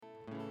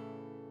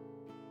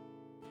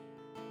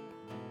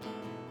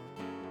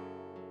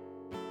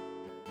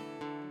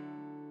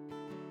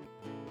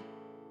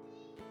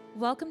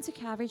Welcome to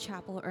Calvary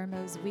Chapel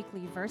Irmo's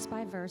weekly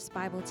verse-by-verse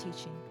Bible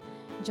teaching.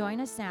 Join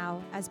us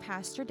now as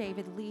Pastor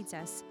David leads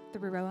us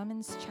through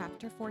Romans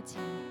chapter 14,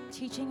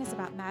 teaching us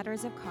about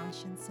matters of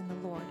conscience in the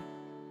Lord.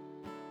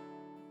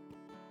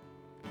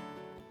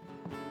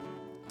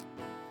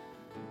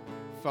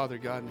 Father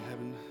God in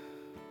heaven,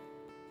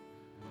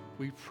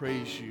 we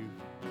praise you,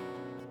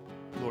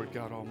 Lord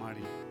God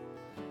Almighty.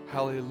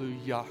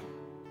 Hallelujah.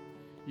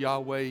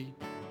 Yahweh,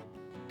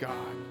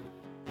 God,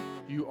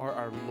 you are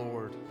our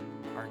Lord,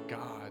 our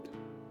God,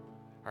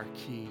 our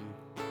King.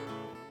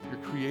 You're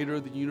creator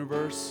of the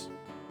universe.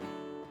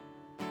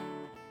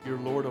 You're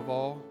Lord of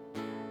all,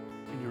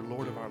 and you're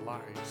Lord of our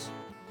lives.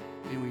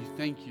 And we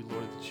thank you,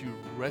 Lord, that you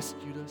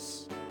rescued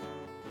us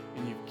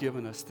and you've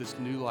given us this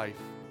new life.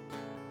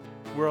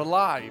 We're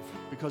alive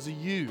because of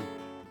you,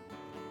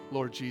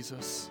 Lord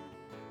Jesus.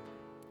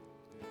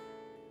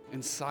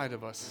 Inside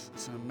of us,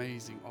 it's an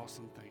amazing,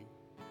 awesome thing.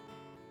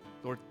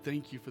 Lord,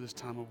 thank you for this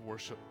time of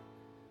worship.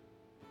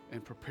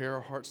 And prepare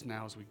our hearts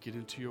now as we get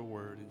into your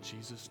word. In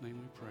Jesus' name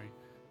we pray.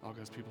 All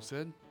God's people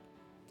said,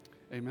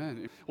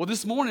 amen. Well,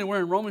 this morning we're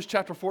in Romans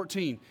chapter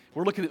 14.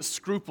 We're looking at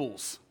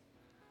scruples.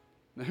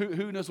 Now,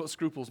 who knows what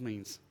scruples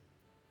means?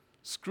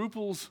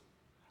 Scruples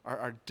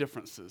are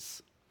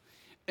differences.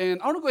 And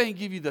I want to go ahead and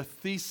give you the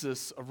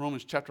thesis of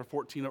Romans chapter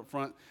 14 up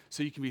front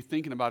so you can be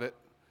thinking about it.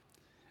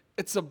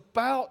 It's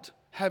about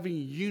having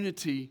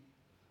unity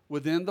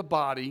within the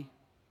body,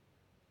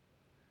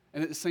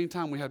 and at the same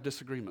time we have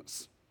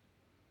disagreements.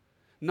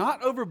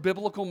 Not over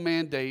biblical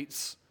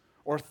mandates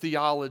or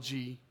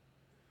theology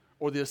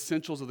or the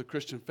essentials of the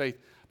Christian faith,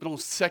 but on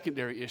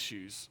secondary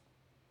issues.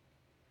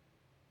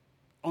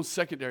 On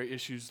secondary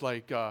issues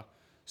like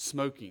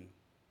smoking,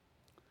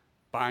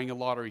 buying a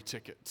lottery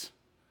ticket,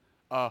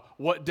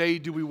 what day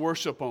do we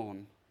worship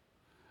on?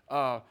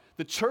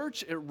 The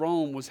church at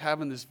Rome was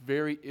having this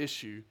very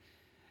issue,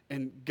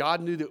 and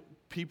God knew that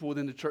people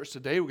within the church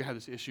today were going to have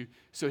this issue.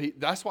 So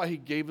that's why he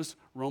gave us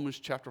Romans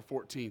chapter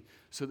 14,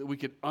 so that we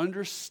could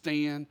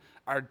understand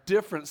our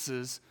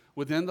differences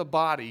within the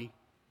body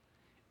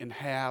and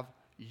have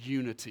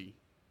unity.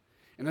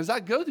 And as I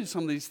go through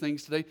some of these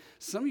things today,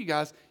 some of you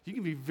guys, you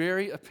can be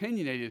very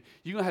opinionated.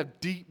 You're going to have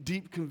deep,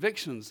 deep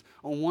convictions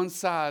on one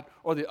side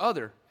or the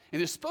other.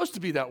 And it's supposed to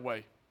be that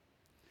way.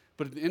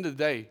 But at the end of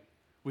the day,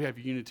 we have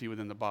unity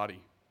within the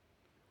body.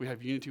 We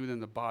have unity within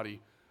the body.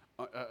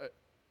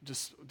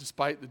 Just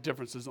despite the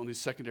differences on these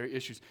secondary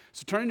issues.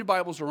 So turn in your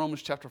Bibles to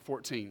Romans chapter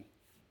 14.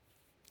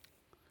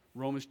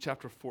 Romans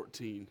chapter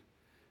 14.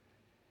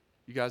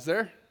 You guys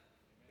there?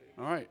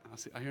 All right.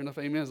 I hear enough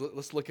amens.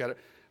 Let's look at it.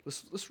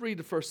 Let's read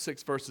the first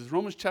 6 verses.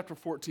 Romans chapter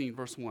 14,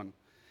 verse 1.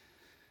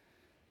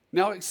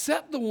 Now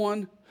accept the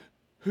one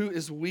who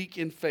is weak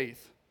in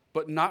faith,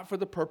 but not for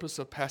the purpose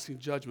of passing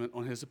judgment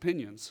on his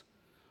opinions.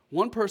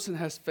 One person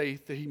has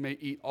faith that he may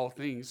eat all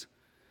things,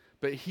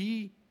 but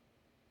he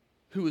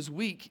who is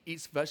weak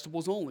eats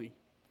vegetables only.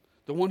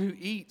 The one who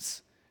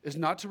eats is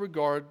not to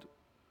regard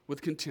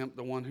with contempt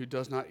the one who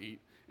does not eat,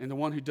 and the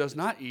one who does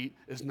not eat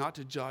is not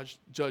to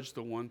judge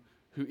the one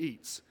who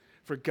eats,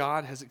 for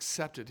God has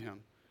accepted him.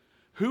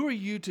 Who are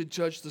you to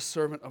judge the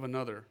servant of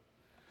another?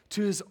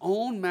 To his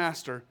own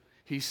master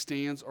he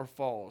stands or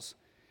falls,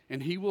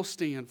 and he will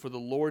stand, for the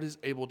Lord is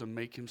able to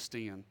make him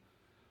stand.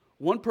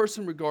 One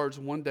person regards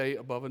one day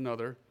above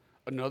another,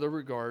 another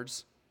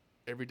regards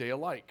every day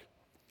alike.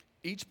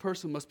 Each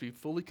person must be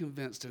fully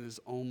convinced in his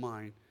own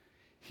mind.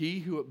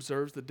 He who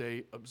observes the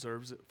day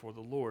observes it for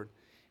the Lord,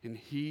 and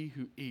he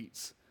who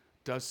eats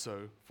does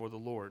so for the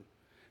Lord,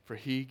 for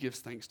he gives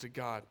thanks to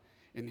God.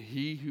 And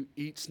he who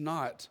eats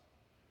not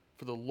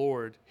for the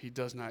Lord, he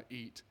does not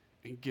eat,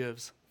 and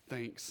gives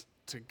thanks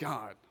to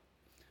God.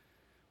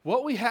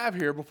 What we have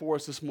here before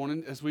us this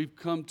morning, as we've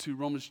come to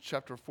Romans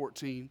chapter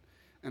 14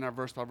 and our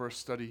verse-by-verse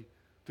study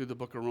through the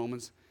book of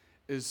Romans,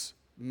 is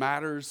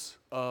matters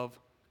of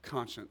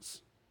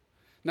conscience.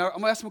 Now, I'm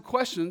going to ask some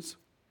questions,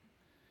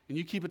 and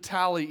you keep a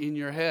tally in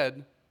your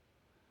head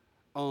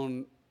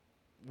on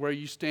where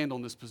you stand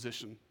on this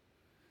position.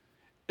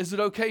 Is it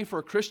okay for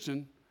a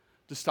Christian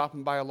to stop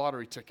and buy a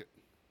lottery ticket?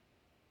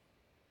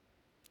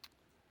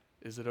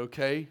 Is it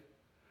okay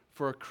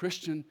for a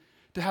Christian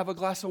to have a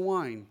glass of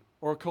wine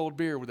or a cold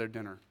beer with their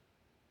dinner?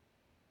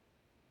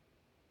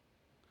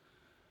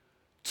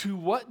 To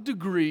what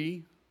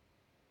degree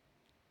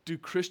do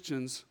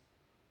Christians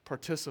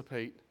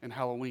participate in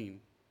Halloween?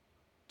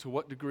 To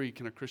what degree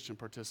can a Christian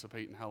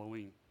participate in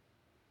Halloween?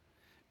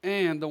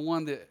 And the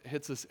one that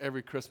hits us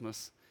every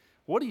Christmas,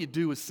 what do you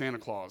do with Santa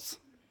Claus?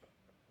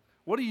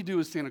 What do you do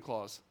with Santa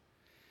Claus?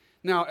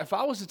 Now, if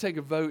I was to take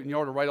a vote and you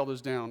were to write all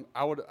those down,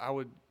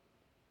 I'm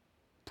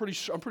pretty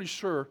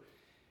sure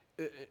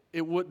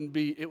it would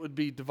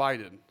be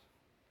divided,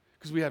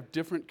 because we have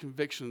different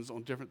convictions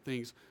on different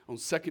things, on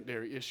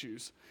secondary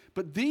issues.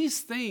 But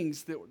these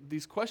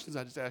questions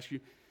I just asked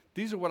you,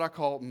 these are what I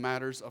call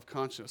matters of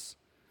conscience.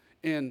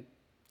 And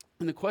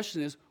the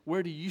question is,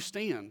 where do you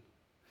stand?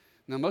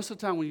 Now, most of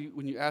the time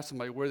when you ask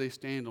somebody where they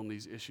stand on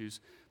these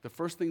issues, the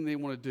first thing they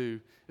want to do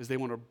is they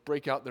want to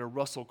break out their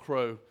Russell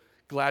Crowe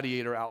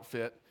gladiator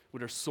outfit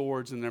with their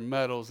swords and their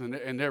medals,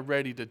 and they're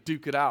ready to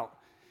duke it out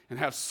and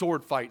have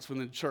sword fights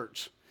within the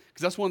church.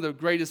 Because that's one of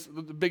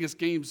the biggest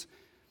games,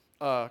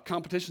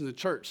 competitions in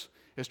church,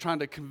 is trying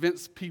to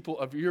convince people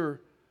of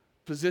your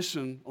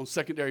position on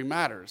secondary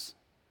matters.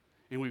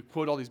 And we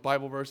quote all these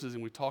Bible verses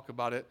and we talk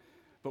about it,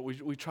 but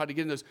we try to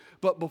get in those.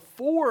 But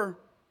before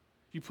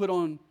you put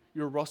on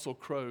your Russell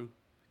Crowe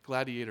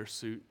gladiator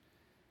suit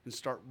and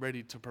start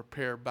ready to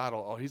prepare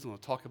battle, oh, he's going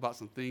to talk about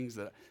some things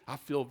that I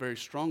feel very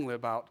strongly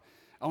about.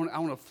 I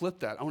want to flip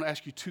that. I want to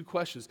ask you two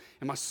questions.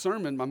 And my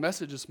sermon, my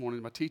message this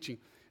morning, my teaching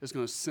is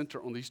going to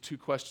center on these two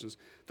questions.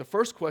 The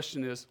first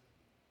question is,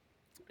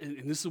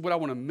 and this is what I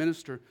want to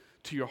minister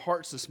to your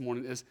hearts this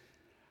morning, is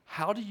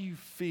how do you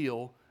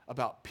feel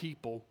about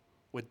people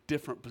with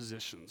different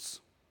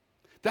positions?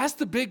 That's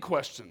the big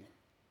question,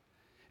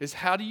 is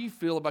how do you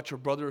feel about your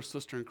brother or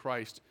sister in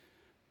Christ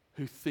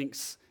who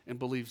thinks and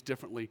believes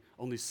differently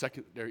on these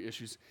secondary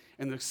issues?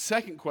 And the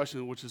second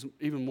question, which is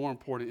even more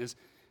important, is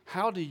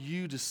how do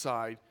you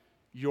decide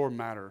your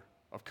matter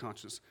of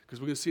conscience? Because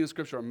we're going to see in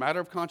Scripture, a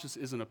matter of conscience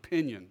is an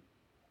opinion.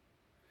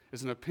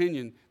 It's an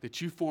opinion that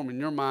you form in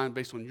your mind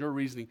based on your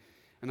reasoning.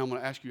 And I'm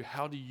going to ask you,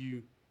 how do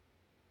you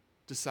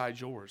decide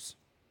yours?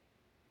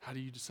 How do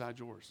you decide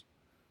yours?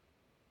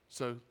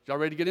 So, y'all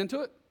ready to get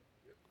into it?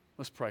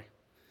 Let's pray.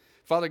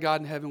 Father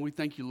God in heaven, we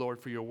thank you, Lord,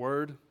 for your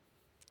word.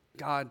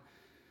 God,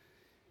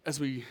 as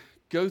we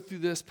go through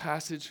this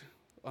passage,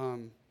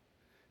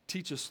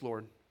 teach us,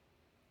 Lord,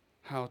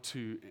 how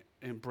to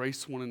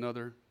embrace one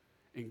another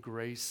in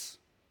grace,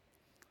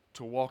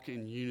 to walk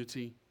in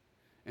unity,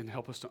 and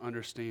help us to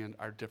understand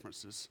our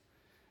differences.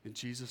 In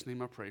Jesus'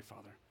 name I pray,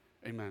 Father.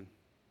 Amen.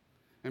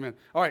 Amen.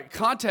 All right,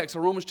 context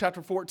of Romans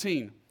chapter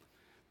 14.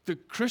 The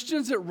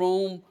Christians at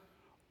Rome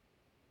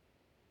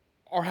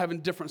are having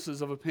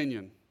differences of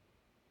opinion,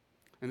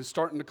 and it's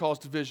starting to cause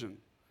division.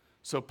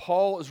 So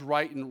Paul is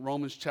writing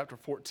Romans chapter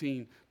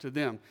 14 to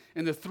them.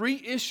 And the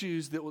three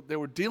issues that they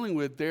were dealing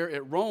with there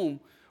at Rome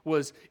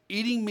was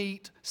eating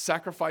meat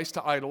sacrificed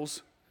to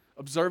idols,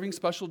 observing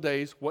special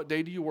days, what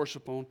day do you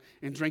worship on,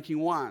 and drinking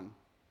wine.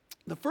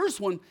 The first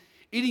one,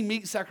 eating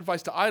meat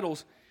sacrificed to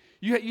idols,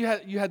 you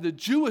had the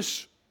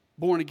Jewish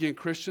born-again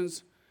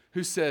Christians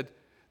who said,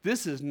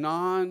 this is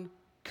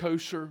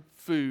non-kosher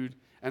food,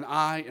 and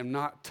I am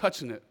not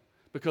touching it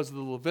because of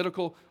the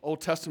Levitical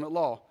Old Testament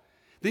law.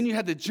 Then you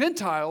had the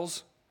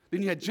Gentiles,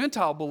 then you had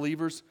Gentile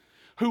believers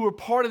who were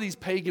part of these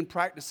pagan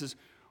practices,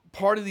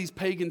 part of these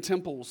pagan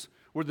temples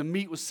where the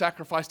meat was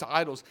sacrificed to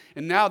idols.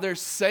 And now they're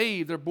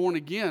saved, they're born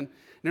again, and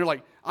they're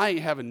like, I ain't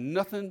having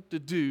nothing to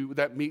do with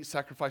that meat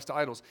sacrificed to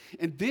idols.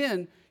 And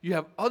then you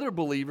have other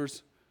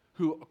believers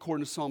who,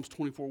 according to Psalms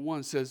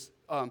 24:1, says,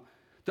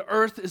 the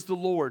earth is the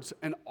Lord's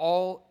and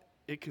all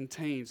it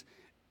contains,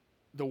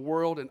 the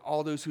world and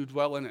all those who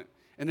dwell in it.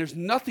 And there's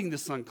nothing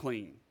that's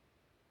unclean.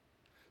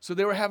 So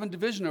they were having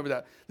division over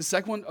that. The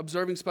second one,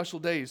 observing special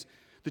days.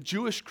 The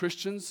Jewish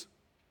Christians,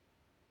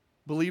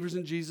 believers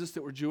in Jesus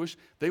that were Jewish,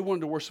 they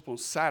wanted to worship on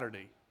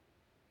Saturday.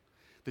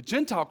 The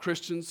Gentile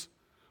Christians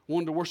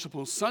wanted to worship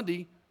on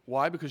Sunday.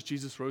 Why? Because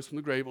Jesus rose from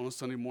the grave on a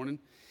Sunday morning.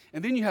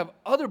 And then you have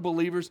other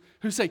believers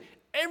who say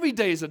every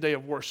day is a day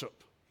of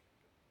worship.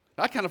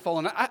 I kind of fall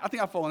in that. I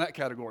think I fall in that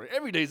category.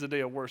 Every day is a day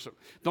of worship.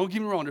 Don't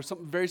get me wrong. There's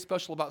something very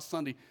special about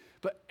Sunday,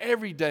 but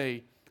every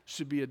day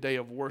should be a day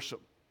of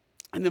worship.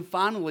 And then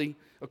finally,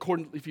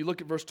 if you look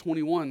at verse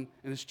 21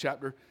 in this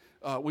chapter,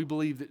 we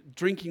believe that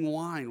drinking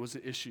wine was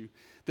an issue.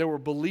 There were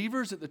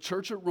believers at the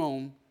church at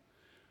Rome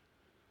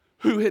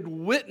who had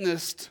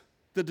witnessed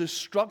the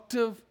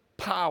destructive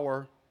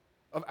power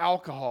of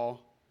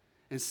alcohol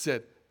and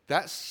said,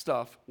 that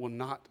stuff will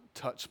not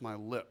touch my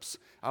lips.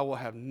 I will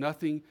have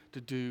nothing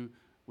to do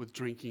with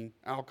drinking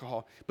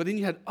alcohol. But then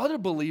you had other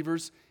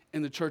believers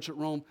in the church at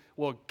Rome.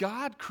 Well,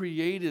 God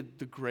created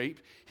the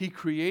grape. He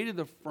created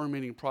the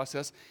fermenting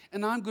process,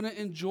 and I'm going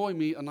to enjoy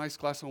me a nice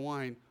glass of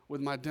wine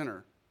with my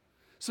dinner.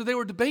 So they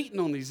were debating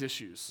on these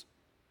issues.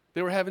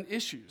 They were having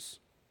issues.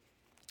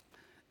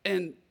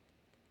 And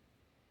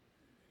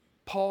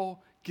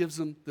Paul gives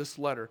them this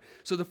letter.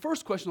 So the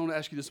first question I want to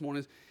ask you this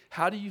morning is,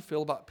 how do you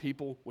feel about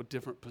people with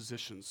different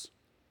positions?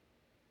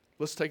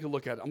 Let's take a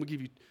look at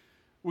it.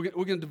 We're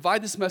going to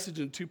divide this message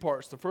into two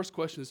parts. The first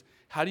question is,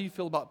 how do you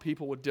feel about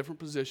people with different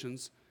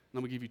positions? And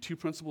I'm going to give you two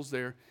principles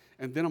there.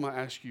 And then I'm going to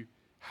ask you,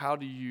 how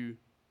do you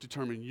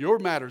determine your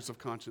matters of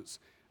conscience?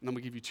 And I'm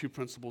going to give you two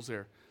principles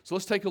there. So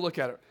let's take a look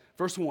at it.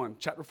 Verse 1,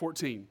 chapter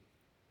 14.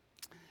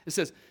 It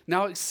says,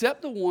 now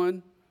accept the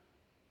one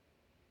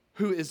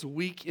who is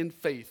weak in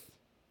faith,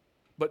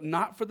 but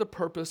not for the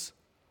purpose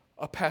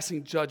of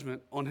passing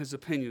judgment on his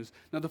opinions.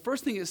 Now the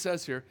first thing it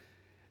says here,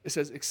 it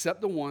says,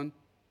 accept the one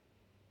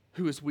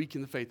who is weak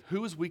in the faith.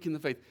 Who is weak in the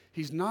faith?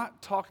 He's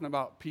not talking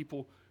about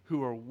people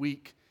who are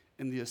weak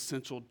in the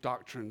essential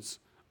doctrines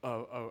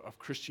of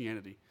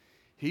Christianity.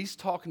 He's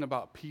talking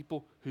about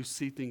people who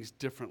see things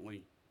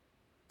differently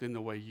than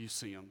the way you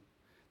see them.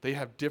 They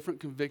have different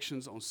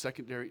convictions on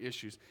secondary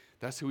issues.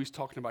 That's who he's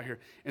talking about here.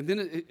 And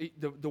then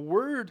the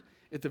word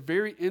at the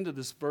very end of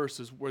this verse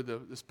is where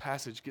this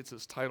passage gets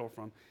its title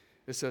from.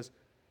 It says,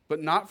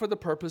 but not for the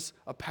purpose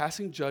of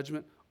passing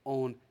judgment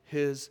on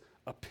his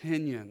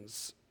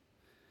opinions.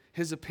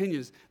 His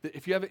opinions.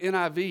 If you have an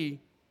NIV,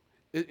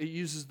 it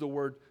uses the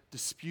word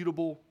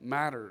disputable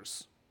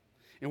matters.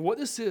 And what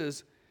this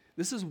is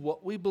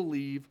what we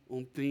believe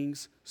on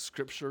things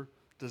Scripture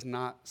does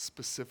not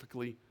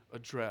specifically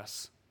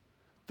address.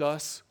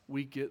 Thus,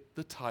 we get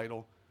the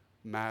title,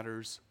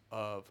 Matters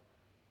of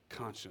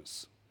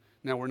Conscience.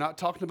 Now, we're not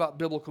talking about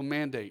biblical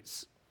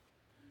mandates.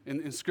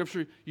 In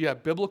Scripture, you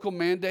have biblical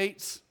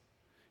mandates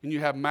and you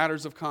have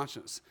matters of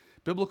conscience.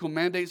 Biblical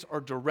mandates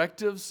are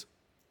directives.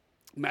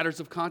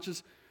 Matters of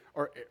conscience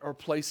are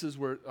places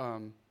where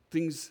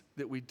things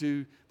that we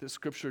do that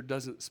Scripture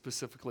doesn't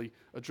specifically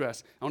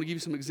address. I want to give you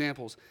some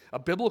examples. A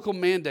biblical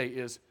mandate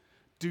is,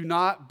 do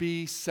not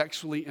be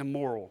sexually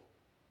immoral.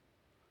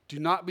 Do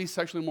not be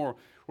sexually immoral.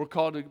 We're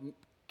called to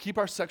keep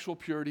our sexual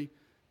purity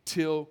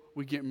till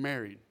we get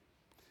married.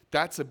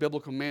 That's a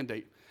biblical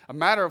mandate. A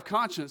matter of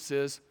conscience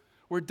is,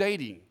 we're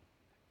dating.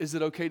 Is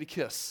it okay to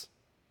kiss?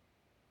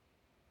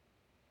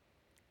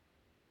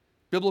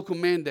 Biblical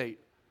mandate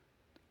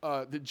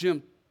that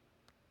Jim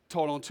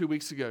taught on 2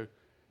 weeks ago.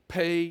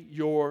 Pay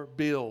your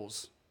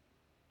bills.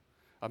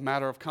 A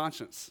matter of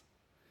conscience.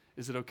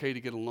 Is it okay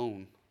to get a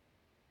loan?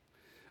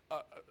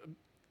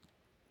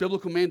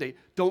 Biblical mandate.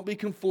 Don't be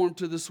conformed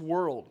to this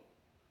world.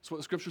 That's what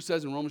the Scripture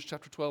says in Romans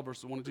chapter 12,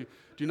 verses 1 and 2.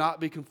 Do not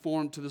be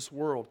conformed to this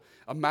world.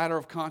 A matter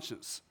of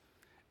conscience.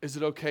 Is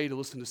it okay to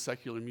listen to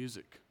secular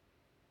music?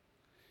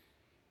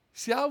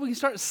 See how we can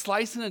start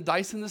slicing and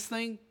dicing this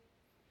thing?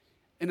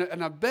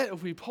 And I bet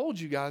if we polled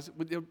you guys,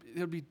 there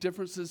would be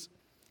differences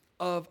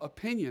of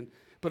opinion.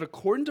 But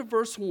according to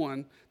verse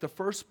 1, the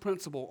first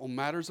principle on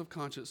matters of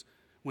conscience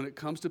when it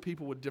comes to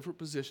people with different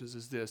positions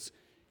is this: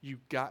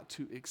 you've got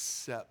to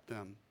accept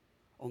them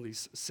on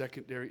these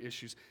secondary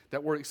issues.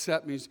 That word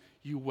accept means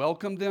you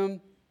welcome them,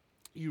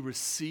 you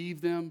receive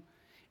them,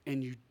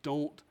 and you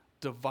don't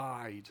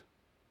divide.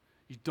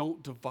 You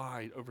don't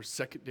divide over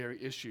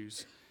secondary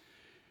issues.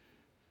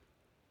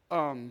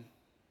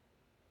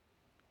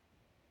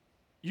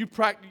 You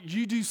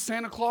do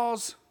Santa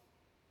Claus,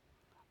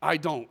 I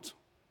don't.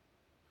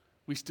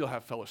 We still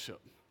have fellowship,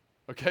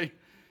 okay?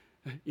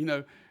 You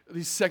know,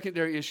 these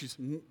secondary issues.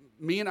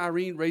 Me and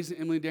Irene, raising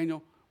Emily and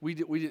Daniel, we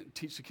didn't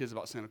teach the kids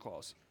about Santa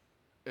Claus.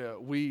 It's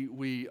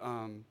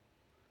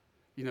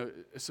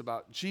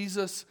about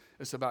Jesus.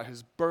 It's about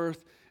his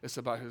birth. It's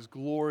about his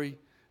glory.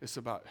 It's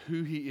about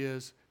who he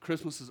is.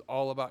 Christmas is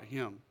all about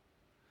him.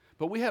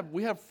 But we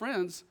have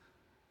friends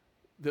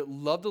that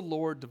love the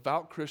Lord,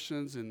 devout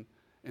Christians, and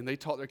they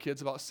taught their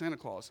kids about Santa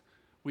Claus.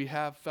 We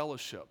have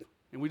fellowship,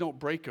 and we don't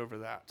break over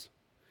that.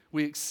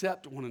 We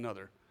accept one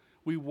another.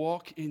 We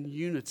walk in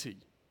unity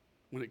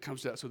when it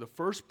comes to that. So the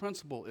first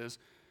principle is,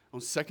 on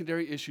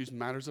secondary issues,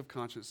 matters of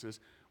conscience, is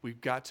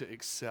we've got to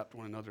accept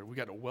one another. We've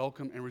got to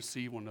welcome and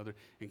receive one another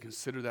and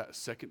consider that a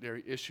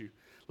secondary issue.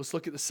 Let's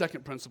look at the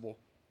second principle,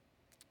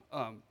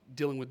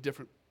 dealing with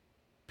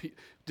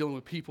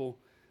people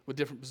with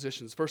different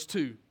positions. Verse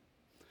 2,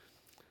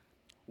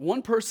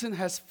 one person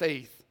has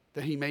faith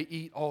that he may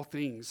eat all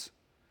things,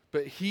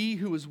 but he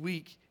who is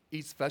weak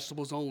eats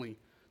vegetables only.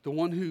 The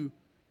one who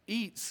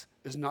eats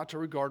is not to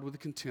regard with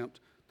contempt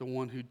the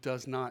one who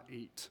does not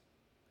eat.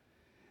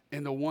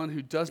 And the one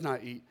who does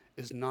not eat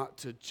is not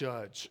to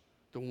judge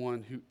the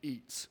one who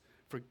eats,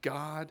 for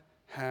God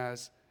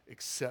has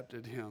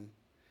accepted him.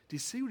 Do you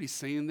see what he's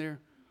saying there?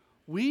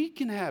 We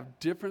can have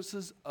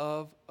differences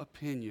of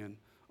opinion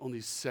on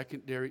these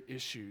secondary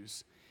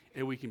issues,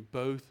 and we can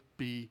both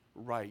be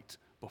right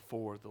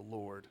before the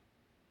Lord.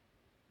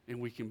 And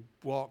we can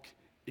walk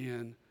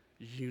in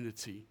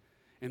unity.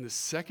 And the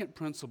second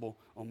principle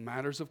on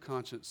matters of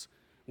conscience,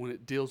 when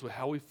it deals with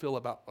how we feel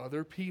about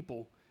other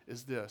people,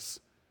 is this: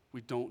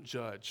 we don't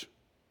judge.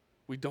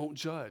 We don't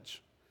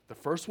judge. The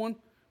first one,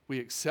 we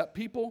accept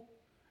people,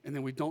 and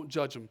then we don't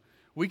judge them.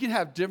 We can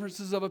have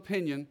differences of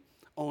opinion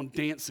on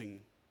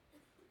dancing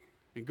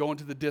and going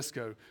to the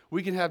disco.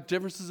 We can have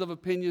differences of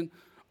opinion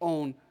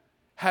on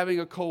having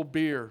a cold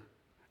beer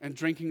and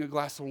drinking a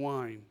glass of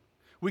wine.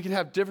 We can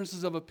have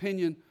differences of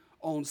opinion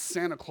on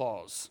Santa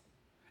Claus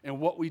and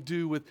what we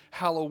do with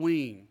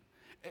Halloween.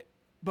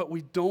 But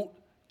we don't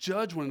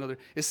judge one another.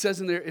 It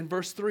says in there in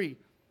verse 3,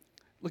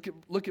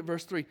 look at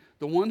verse 3.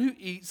 The one who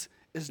eats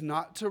is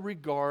not to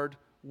regard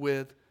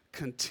with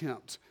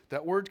contempt.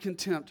 That word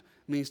contempt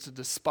means to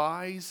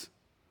despise,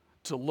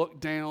 to look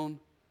down,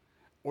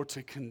 or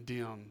to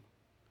condemn.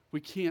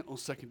 We can't on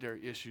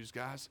secondary issues,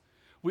 guys.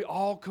 We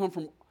all come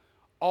from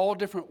all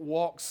different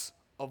walks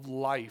of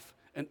life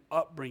and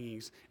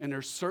upbringings, and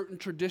there's certain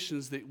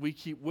traditions that we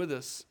keep with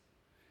us,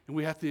 and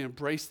we have to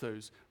embrace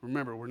those.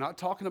 Remember, we're not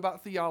talking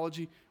about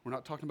theology. We're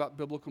not talking about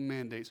biblical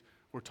mandates.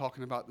 We're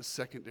talking about the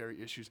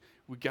secondary issues.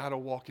 We got to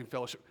walk in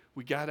fellowship.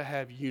 We got to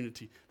have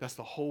unity. That's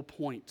the whole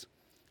point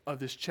of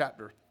this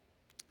chapter.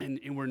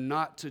 And we're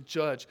not to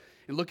judge.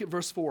 And look at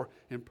verse 4.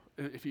 And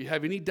if you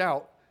have any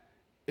doubt,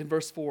 in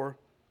verse 4,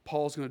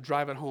 Paul's going to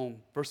drive it home.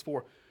 Verse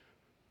 4,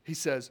 he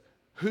says,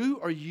 "Who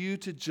are you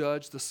to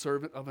judge the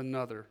servant of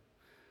another?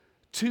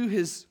 To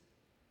his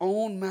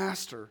own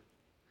master.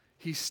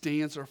 He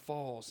stands or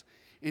falls,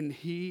 and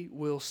he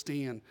will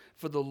stand,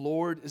 for the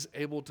Lord is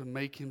able to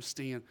make him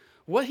stand.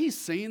 What he's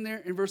saying there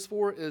in verse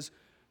 4 is,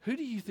 who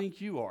do you think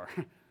you are?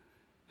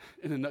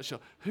 In a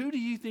nutshell, who do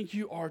you think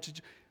you are to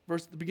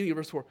the beginning of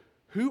verse 4?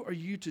 Who are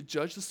you to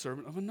judge the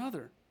servant of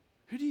another?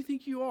 Who do you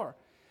think you are?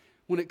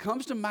 When it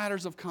comes to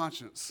matters of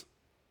conscience,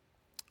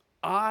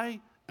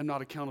 I am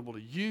not accountable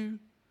to you.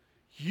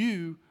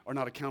 You are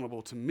not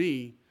accountable to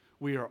me.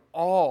 We are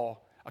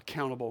all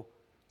accountable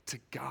to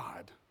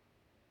God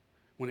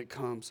when it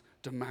comes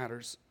to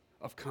matters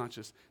of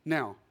conscience.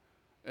 Now,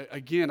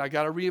 again, I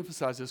got to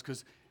reemphasize this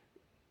because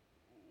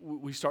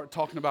we start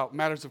talking about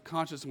matters of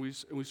conscience and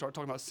we start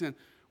talking about sin.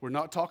 We're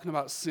not talking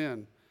about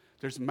sin.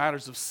 There's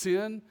matters of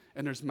sin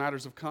and there's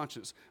matters of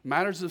conscience.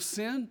 Matters of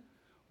sin,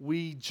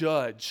 we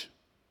judge.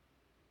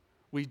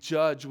 We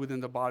judge within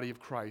the body of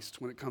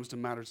Christ when it comes to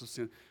matters of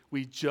sin.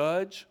 We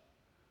judge,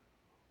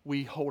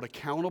 we hold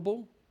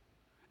accountable,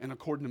 and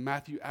according to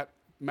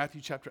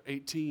Matthew chapter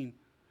 18,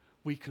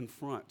 we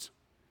confront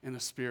in a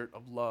spirit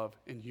of love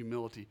and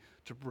humility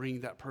to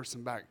bring that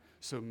person back.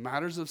 So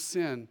matters of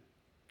sin,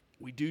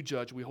 we do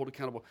judge, we hold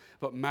accountable.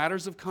 But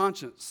matters of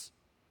conscience,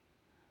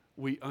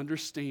 we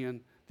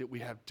understand that we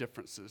have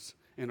differences.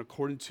 And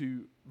according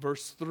to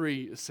verse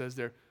 3, it says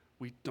there,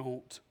 we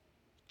don't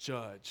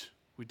judge.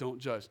 We don't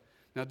judge.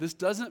 Now, this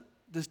doesn't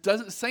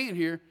say in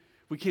here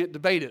we can't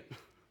debate it.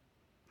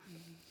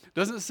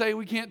 Doesn't say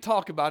we can't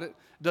talk about it.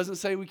 Doesn't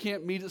say we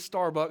can't meet at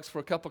Starbucks for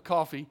a cup of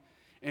coffee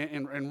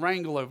and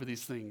wrangle over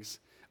these things.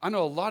 I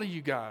know a lot of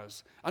you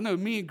guys. I know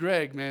me and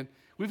Greg, man,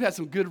 we've had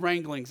some good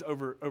wranglings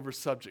over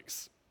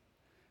subjects.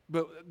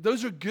 But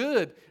those are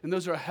good and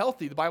those are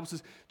healthy. The Bible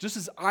says, just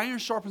as iron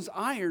sharpens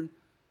iron,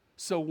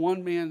 so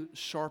one man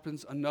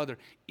sharpens another,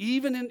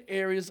 even in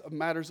areas of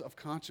matters of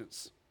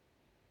conscience.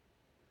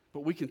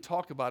 But we can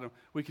talk about them,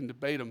 we can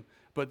debate them,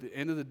 but at the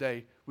end of the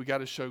day, we got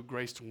to show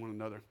grace to one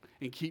another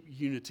and keep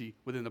unity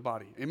within the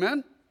body.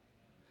 Amen?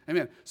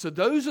 Amen. So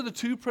those are the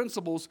two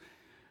principles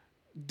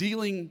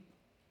dealing,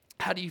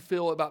 how do you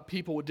feel about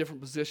people with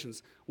different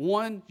positions?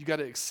 One, you got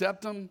to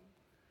accept them,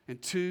 and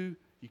two,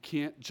 you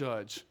can't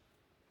judge.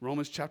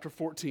 Romans chapter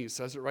 14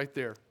 says it right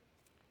there.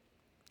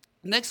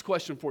 Next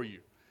question for you.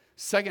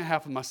 Second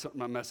half of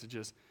my message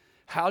is,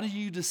 how do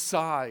you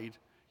decide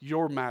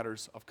your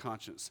matters of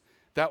conscience?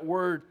 That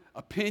word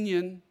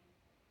opinion,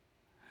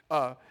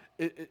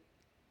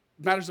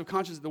 matters of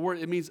conscience, the word,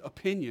 it means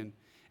opinion.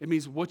 It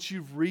means what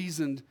you've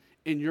reasoned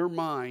in your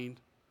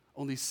mind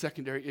on these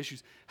secondary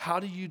issues. How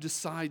do you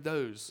decide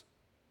those?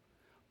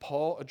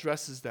 Paul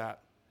addresses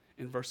that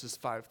in verses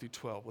 5 through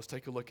 12. Let's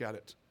take a look at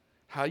it.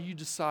 How you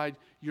decide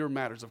your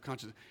matters of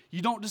conscience.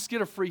 You don't just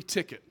get a free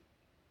ticket.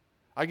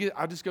 I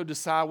just go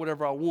decide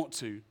whatever I want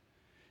to.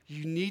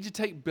 You need to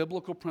take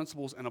biblical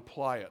principles and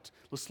apply it.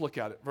 Let's look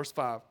at it. Verse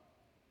 5.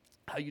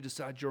 How you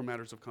decide your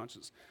matters of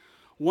conscience.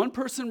 One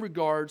person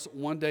regards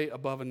one day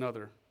above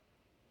another.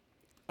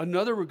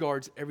 Another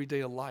regards every day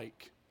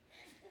alike.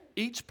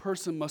 Each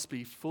person must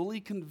be fully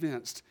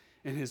convinced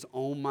in his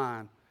own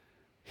mind.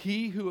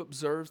 He who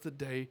observes the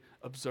day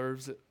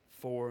observes it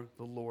for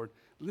the Lord.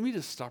 Let me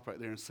just stop right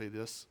there and say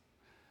this.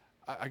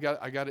 I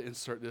got to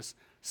insert this.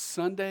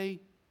 Sunday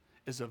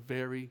is a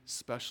very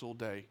special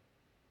day.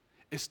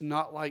 It's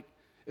not like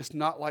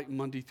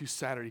Monday through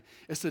Saturday.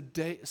 It's a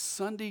day,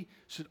 Sunday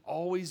should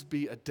always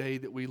be a day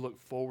that we look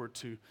forward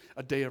to,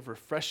 a day of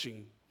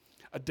refreshing,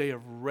 a day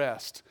of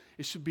rest.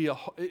 It should be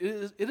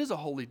it is a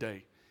holy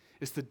day.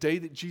 It's the day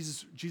that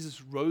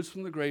Jesus rose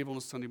from the grave on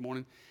a Sunday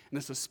morning, and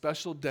it's a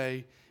special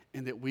day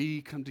in that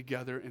we come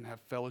together and have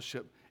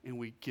fellowship and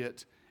we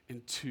get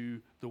into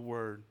the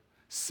Word.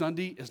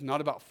 Sunday is not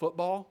about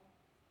football.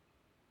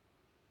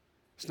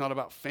 It's not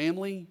about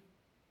family.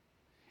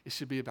 It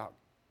should be about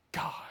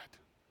God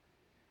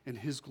and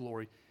His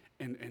glory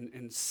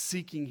and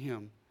seeking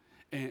Him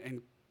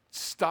and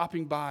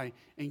stopping by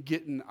and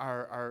getting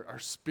our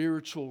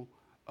spiritual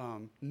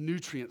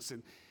nutrients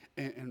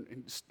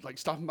and like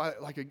stopping by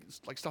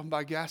stopping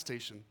by a gas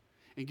station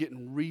and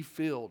getting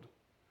refilled.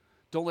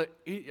 Don't let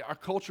our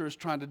culture is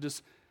trying to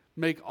just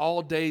make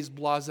all days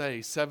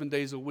blasé, 7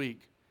 days a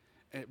week.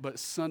 But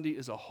Sunday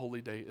is a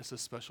holy day. It's a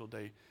special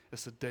day.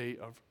 It's a day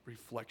of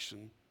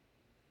reflection.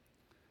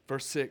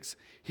 Verse 6,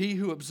 he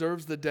who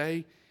observes the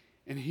day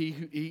and he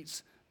who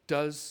eats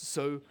does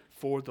so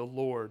for the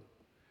Lord.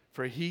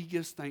 For he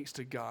gives thanks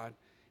to God,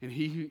 and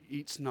he who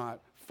eats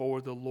not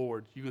for the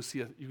Lord. You can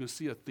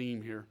see a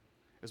theme here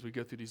as we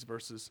go through these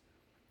verses.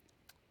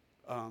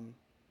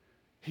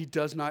 He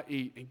does not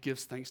eat and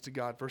gives thanks to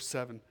God. Verse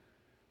 7,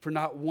 for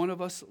not one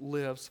of us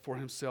lives for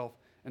himself,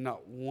 and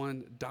not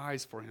one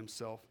dies for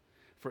himself.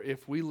 For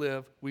if we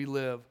live,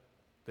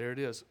 there it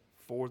is,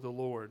 for the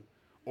Lord.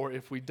 Or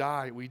if we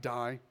die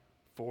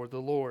for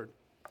the Lord.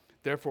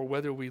 Therefore,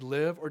 whether we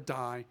live or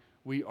die,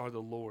 we are the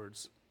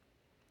Lord's.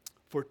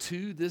 For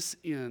to this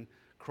end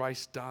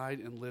Christ died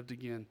and lived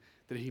again,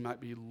 that he might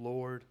be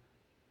Lord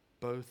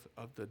both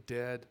of the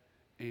dead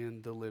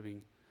and the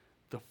living.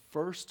 The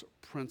first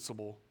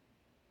principle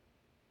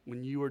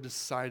when you are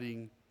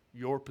deciding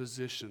your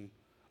position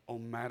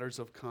on matters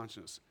of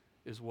conscience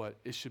is what?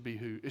 It should be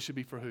who? It should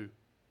be for who?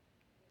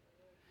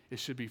 It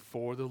should be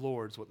for the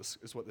Lord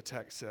is what the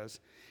text says.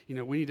 You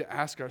know, we need to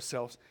ask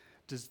ourselves,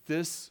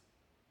 does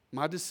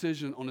my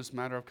decision on this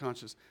matter of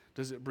conscience,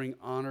 does it bring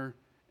honor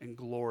and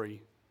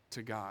glory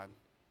to God?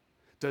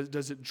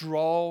 Does it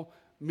draw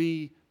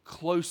me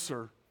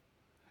closer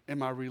in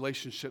my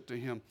relationship to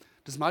Him?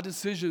 Does my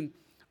decision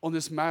on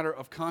this matter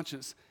of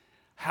conscience,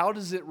 how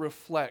does it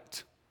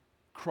reflect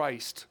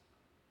Christ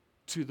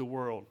to the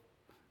world?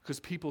 Because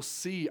people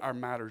see our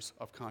matters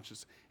of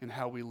conscience and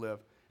how we live.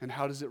 And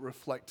how does it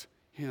reflect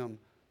Him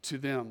to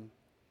them?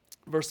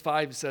 Verse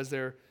 5 says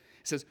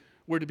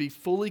we're to be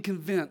fully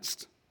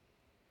convinced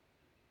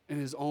in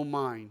His own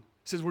mind.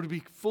 It says we're to be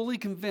fully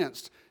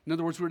convinced. In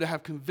other words, we're to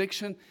have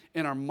conviction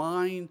in our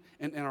mind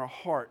and in our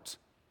heart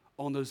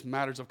on those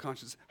matters of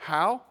conscience.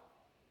 How?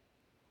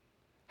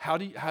 How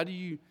do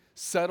you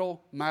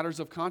settle matters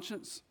of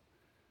conscience?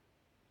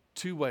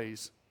 2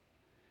 ways.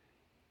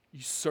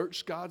 You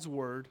search God's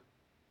Word.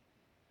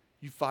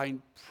 You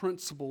find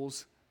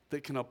principles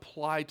that can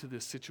apply to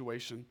this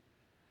situation,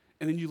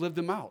 and then you live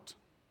them out.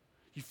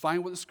 You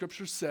find what the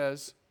Scripture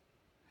says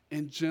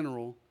in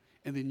general,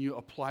 and then you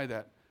apply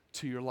that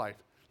to your life.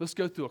 Let's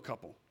go through a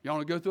couple. Y'all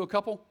want to go through a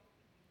couple?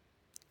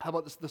 How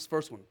about this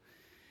first one?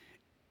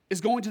 Is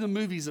going to the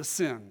movies a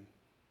sin?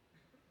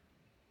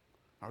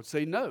 I would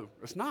say no,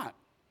 it's not.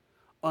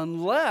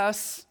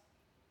 Unless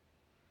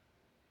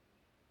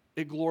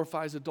it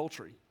glorifies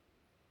adultery,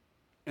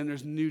 and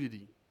there's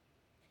nudity,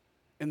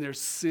 and there's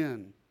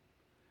sin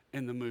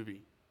in the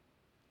movie.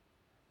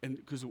 And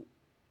because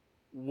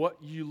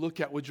what you look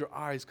at with your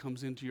eyes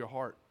comes into your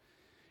heart.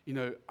 You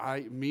know,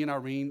 me and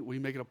Irene, we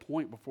make it a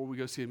point before we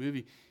go see a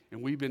movie,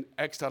 and we've been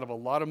X'd out of a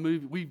lot of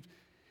movies. We've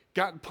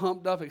gotten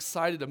pumped up,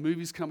 excited. A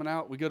movie's coming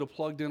out. We go to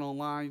Plugged In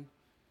online,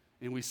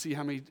 and we see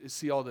how many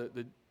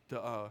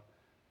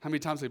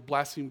times they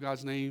blaspheme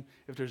God's name.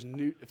 If there's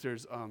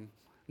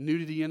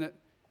nudity in it,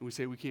 and we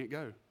say we can't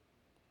go.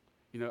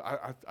 You know,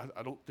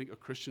 I don't think a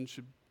Christian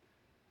should.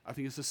 I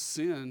think it's a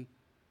sin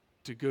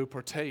to go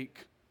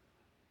partake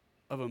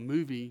of a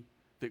movie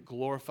that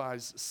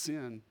glorifies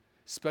sin,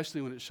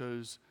 especially when it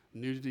shows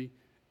nudity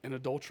and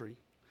adultery.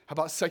 How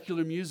about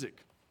secular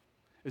music?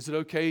 Is it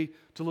okay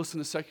to listen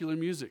to secular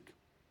music?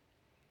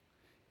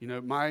 You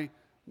know,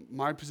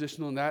 my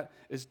position on that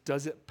is,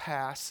 does it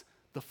pass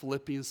the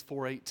Philippians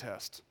 4:8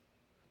 test?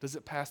 Does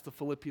it pass the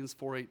Philippians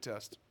 4:8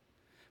 test?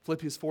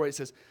 Philippians 4:8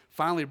 says,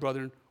 finally,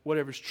 brethren,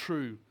 whatever is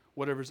true,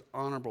 whatever is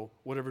honorable,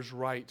 whatever is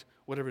right,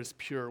 whatever is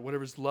pure,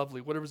 whatever is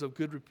lovely, whatever is of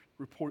good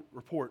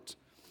report.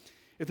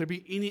 If there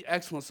be any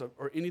excellence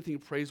or anything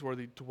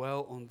praiseworthy,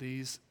 dwell on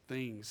these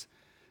things.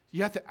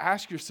 You have to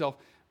ask yourself,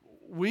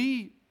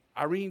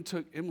 Irene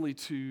took Emily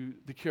to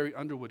the Carrie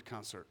Underwood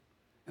concert,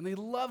 and they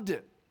loved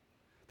it.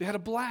 They had a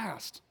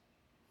blast.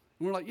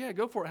 And we're like, yeah,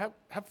 go for it,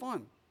 have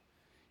fun.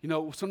 You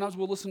know, sometimes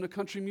we'll listen to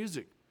country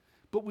music,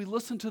 but we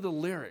listen to the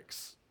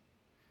lyrics.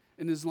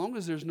 And as long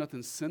as there's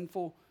nothing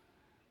sinful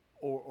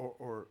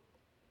or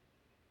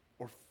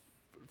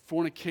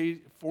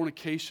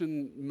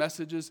fornication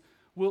messages,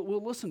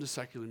 we'll listen to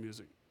secular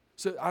music.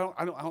 So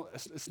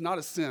it's not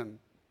a sin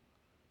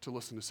to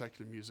listen to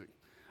secular music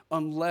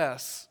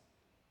unless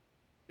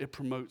it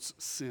promotes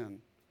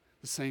sin.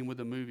 The same with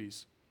the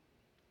movies.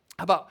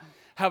 How about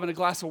having a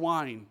glass of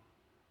wine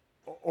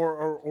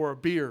or a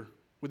beer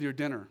with your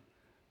dinner?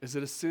 Is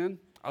it a sin?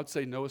 I would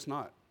say no, it's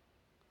not.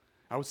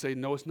 I would say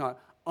no, it's not,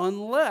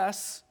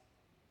 unless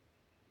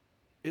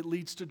it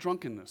leads to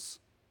drunkenness.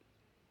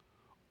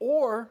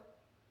 Or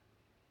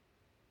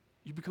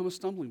you become a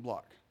stumbling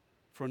block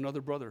for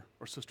another brother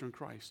or sister in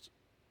Christ.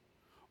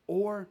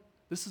 Or,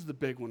 this is the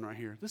big one right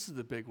here. This is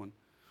the big one.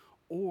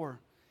 Or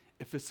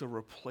if it's a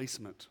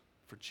replacement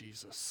for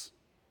Jesus.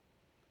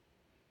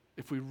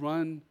 If we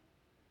run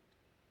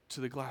to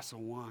the glass of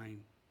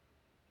wine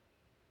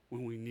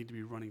when we need to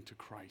be running to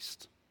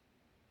Christ.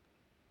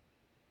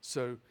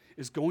 So,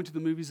 is going to the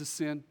movies a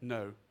sin?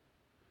 No.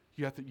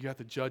 You have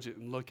to judge it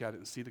and look at it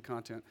and see the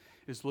content.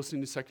 Is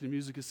listening to secular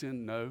music a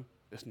sin? No,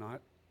 it's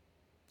not.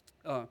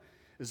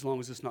 As long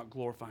as it's not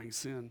glorifying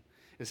sin.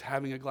 Is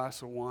having a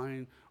glass of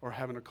wine or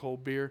having a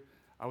cold beer?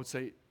 I would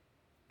say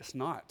it's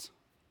not.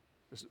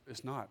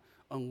 It's not.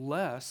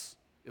 Unless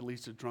it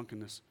leads to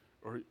drunkenness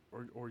or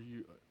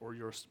you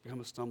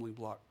become a stumbling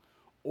block.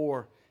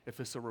 Or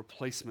if it's a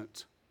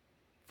replacement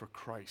for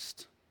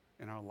Christ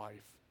in our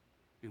life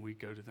and we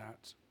go to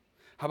that.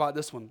 How about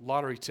this one?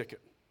 Lottery ticket.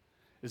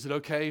 Is it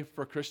okay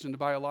for a Christian to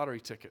buy a lottery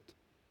ticket?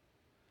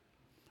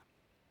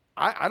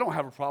 I don't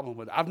have a problem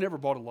with it. I've never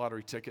bought a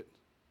lottery ticket.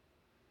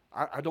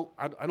 I don't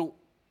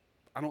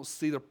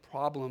see the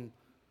problem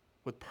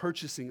with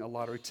purchasing a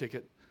lottery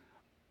ticket,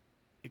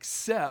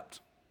 except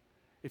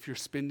if you're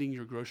spending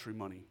your grocery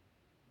money,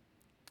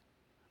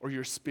 or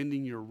you're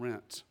spending your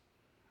rent,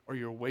 or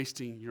you're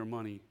wasting your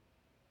money.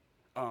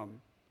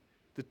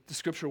 The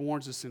scripture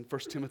warns us in 1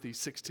 Timothy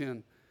 6:10.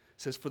 It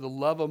says, for the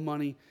love of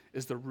money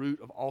is the root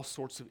of all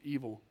sorts of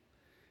evil.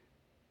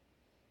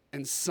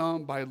 And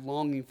some, by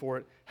longing for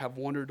it, have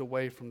wandered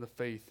away from the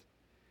faith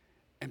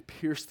and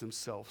pierced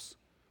themselves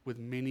with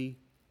many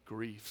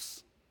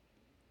griefs.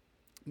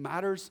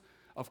 Matters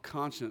of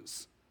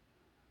conscience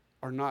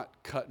are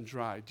not cut and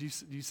dry. Do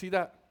you see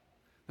that?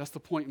 That's the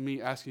point in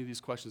me asking you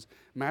these questions.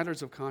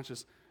 Matters of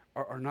conscience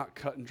are not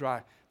cut and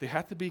dry. They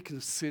have to be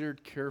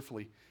considered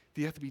carefully.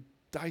 They have to be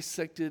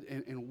dissected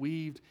and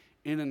weaved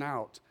in and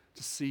out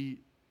to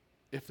see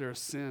if they're a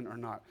sin or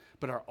not.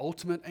 But our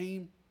ultimate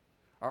aim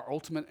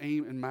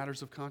in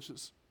matters of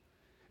conscience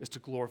is to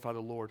glorify the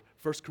Lord.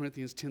 1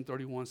 Corinthians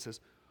 10:31 says,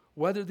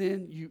 whether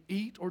then you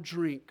eat or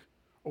drink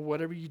or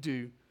whatever you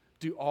do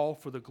all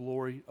for the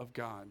glory of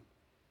God.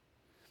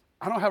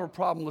 I don't have a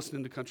problem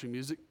listening to country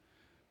music.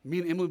 Me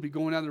and Emily will be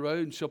going down the road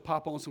and she'll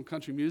pop on some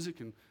country music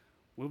and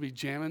we'll be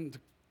jamming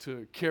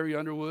to Carrie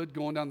Underwood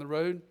going down the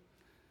road.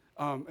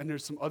 And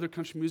there's some other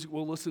country music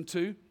we'll listen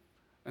to,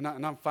 and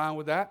I'm fine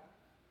with that.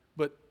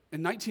 But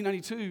in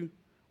 1992,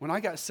 when I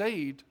got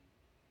saved,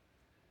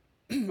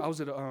 I was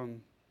at a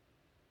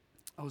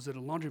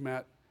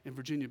laundromat in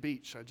Virginia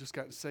Beach. I just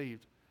got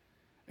saved,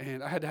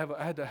 and I had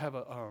to have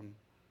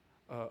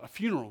a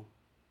funeral.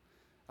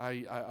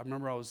 I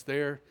remember I was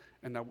there,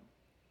 and I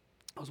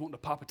was wanting to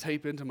pop a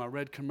tape into my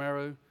red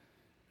Camaro,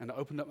 and I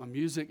opened up my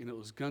music, and it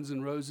was Guns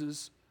N'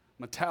 Roses,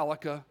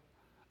 Metallica,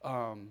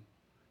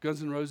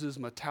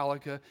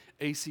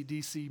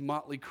 AC/DC,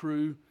 Motley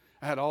Crue.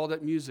 I had all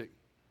that music.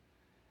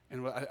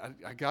 And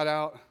I got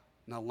out,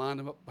 and I lined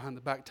them up behind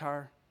the back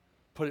tire,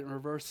 put it in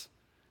reverse,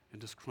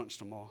 and just crunched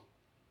them all.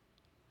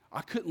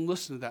 I couldn't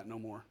listen to that no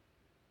more.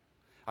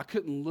 I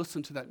couldn't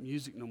listen to that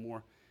music no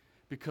more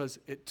because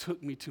it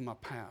took me to my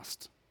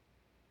past.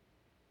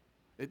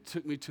 It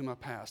took me to my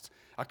past.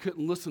 I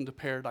couldn't listen to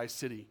Paradise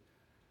City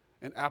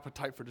and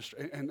Appetite for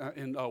Destruction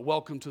and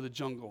Welcome to the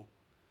Jungle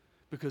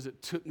because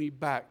it took me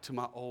back to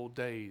my old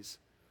days.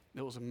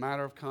 It was a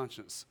matter of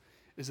conscience.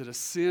 Is it a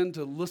sin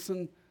to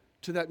listen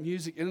to that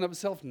music in and of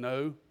itself?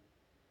 No.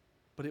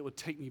 But it would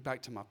take me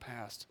back to my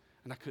past,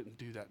 and I couldn't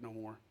do that no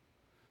more.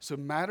 So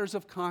matters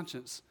of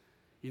conscience,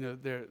 we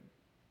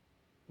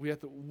have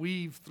to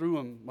weave through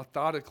them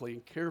methodically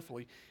and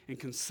carefully and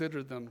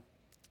consider them.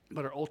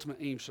 But our ultimate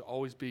aim should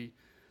always be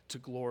to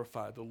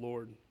glorify the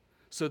Lord.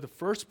 So the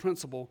first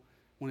principle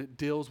when it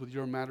deals with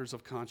your matters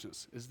of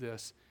conscience is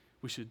this: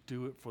 we should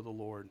do it for the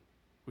Lord.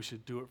 We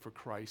should do it for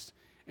Christ.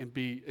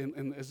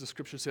 And as the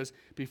scripture says,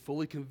 be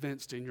fully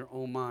convinced in your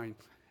own mind.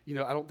 I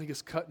don't think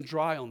it's cut and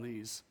dry on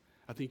these.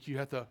 I think you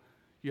have to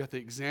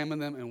examine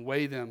them and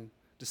weigh them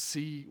to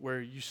see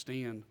where you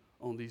stand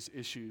on these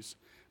issues.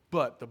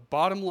 But the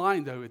bottom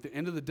line, though, at the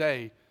end of the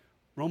day,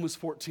 Romans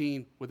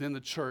 14 within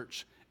the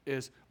church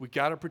is we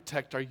got to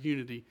protect our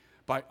unity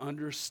by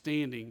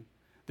understanding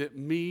that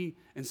me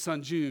and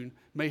Son June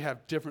may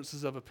have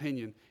differences of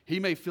opinion. He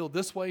may feel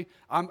this way,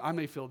 I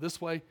may feel this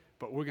way,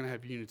 but we're going to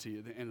have unity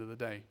at the end of the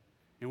day.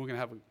 And we're going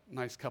to have a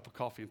nice cup of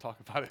coffee and talk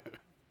about it.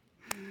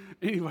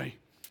 Anyway,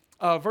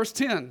 verse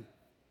 10.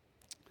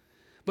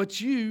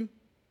 But you,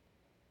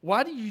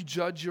 why do you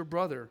judge your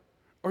brother?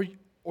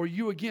 Or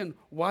you again,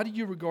 why do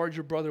you regard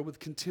your brother with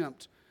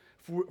contempt?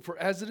 For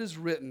as it is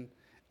written,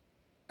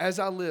 as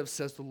I live,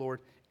 says the Lord,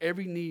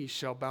 every knee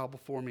shall bow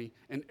before me,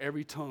 and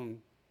every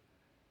tongue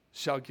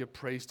shall give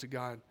praise to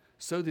God.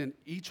 So then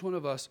each one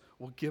of us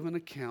will give an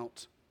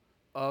account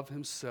of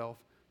himself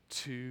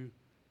to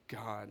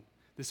God.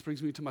 This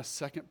brings me to my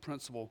second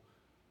principle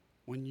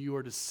when you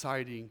are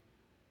deciding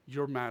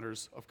your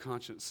matters of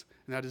conscience,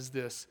 and that is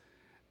this: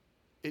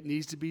 it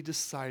needs to be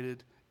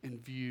decided in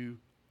view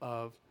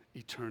of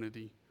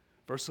eternity.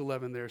 Verse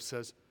 11 there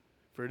says,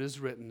 for it is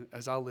written,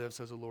 as I live,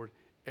 says the Lord,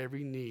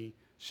 every knee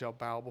shall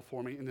bow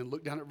before me. And then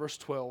look down at verse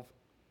 12.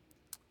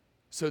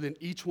 So then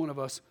each one of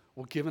us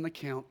will give an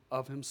account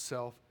of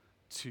himself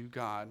to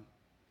God.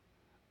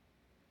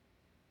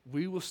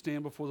 We will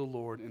stand before the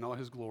Lord in all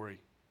his glory,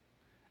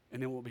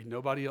 and there won't be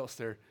nobody else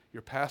there.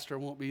 Your pastor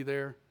won't be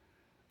there.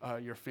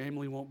 Your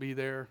family won't be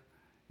there.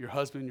 Your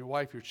husband, your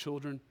wife, your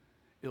children.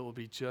 It will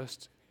be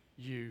just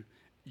you.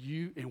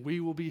 And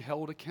we will be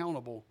held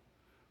accountable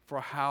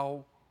for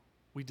how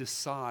we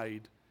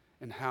decide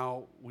and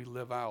how we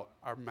live out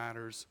our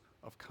matters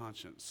of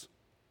conscience.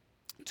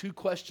 Two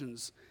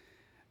questions,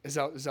 as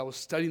I was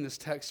studying this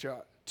text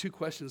here, two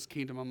questions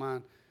came to my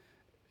mind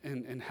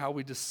and how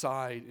we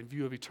decide in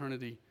view of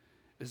eternity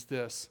is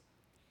this: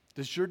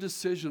 does your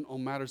decision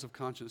on matters of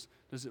conscience,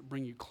 does it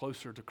bring you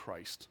closer to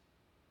Christ?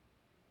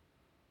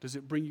 Does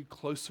it bring you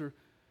closer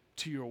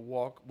to your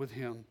walk with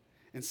him?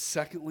 And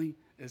secondly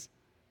is,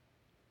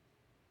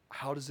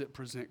 how does it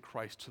present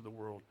Christ to the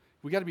world?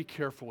 We got to be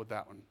careful with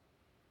that one.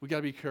 We got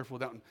to be careful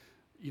with that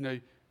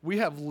one. We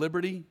have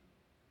liberty.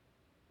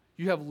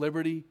 You have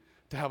liberty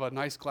to have a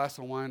nice glass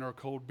of wine or a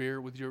cold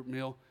beer with your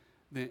meal,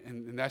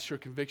 and that's your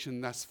conviction,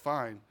 and that's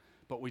fine.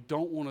 But we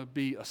don't want to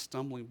be a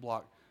stumbling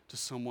block to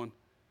someone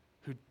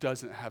who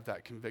doesn't have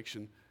that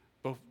conviction.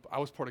 I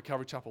was part of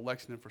Calvary Chapel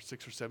Lexington for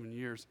 6 or 7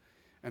 years,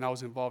 and I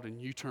was involved in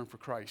U-Turn for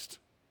Christ.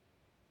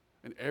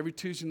 And every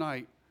Tuesday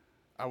night,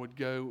 I would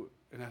go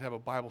and I'd have a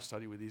Bible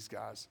study with these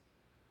guys.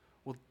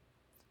 Well,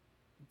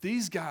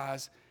 these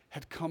guys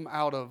had come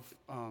out of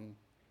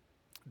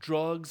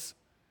drugs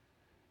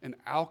and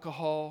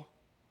alcohol,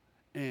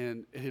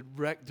 and it had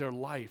wrecked their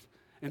life.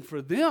 And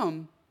for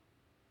them,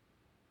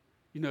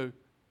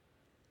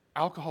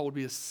 alcohol would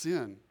be a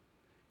sin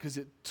because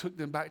it took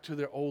them back to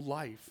their old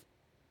life.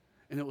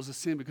 And it was a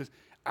sin because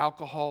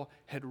alcohol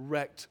had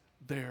wrecked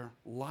their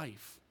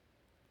life.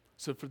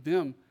 So for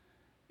them,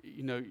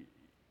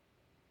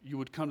 you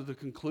would come to the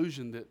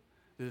conclusion that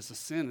it's a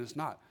sin, and it's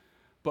not.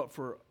 But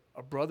for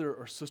a brother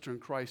or sister in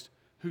Christ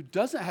who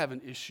doesn't have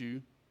an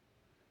issue,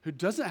 who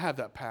doesn't have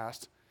that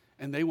past,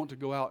 and they want to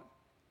go out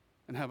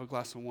and have a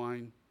glass of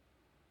wine,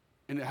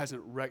 and it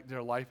hasn't wrecked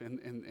their life,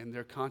 and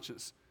their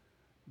conscience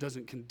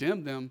doesn't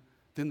condemn them,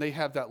 then they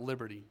have that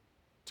liberty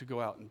to go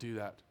out and do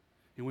that.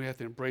 And we have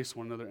to embrace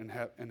one another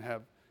and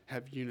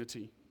have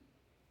unity.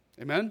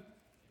 Amen?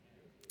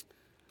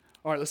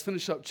 All right, let's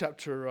finish up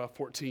chapter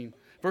 14.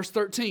 Verse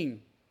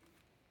 13.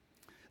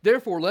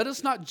 Therefore, let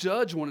us not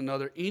judge one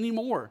another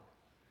anymore.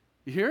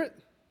 You hear it?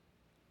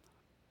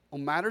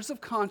 On matters of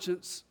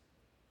conscience,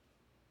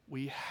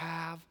 we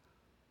have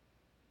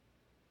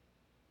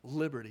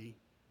liberty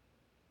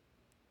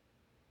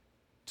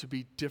to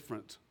be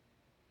different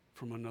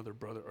from another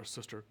brother or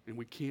sister, and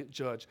we can't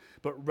judge,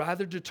 but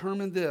rather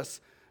determine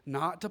this,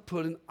 not to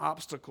put an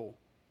obstacle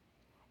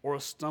or a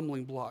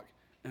stumbling block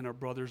in our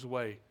brother's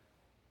way.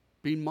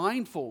 Be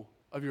mindful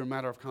of your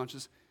matter of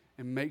conscience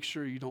and make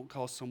sure you don't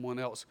cause someone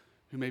else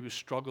who maybe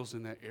struggles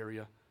in that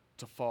area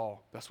to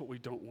fall. That's what we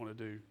don't want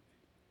to do.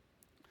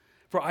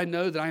 For I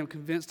know that I am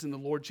convinced in the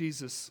Lord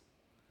Jesus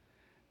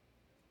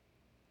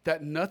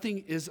that nothing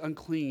is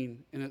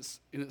unclean in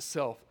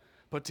itself,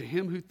 but to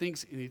him who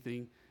thinks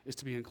anything is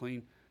to be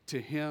unclean, to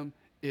him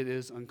it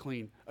is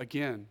unclean.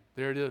 Again,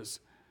 there it is.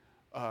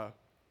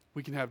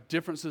 We can have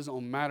differences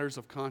on matters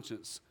of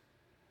conscience,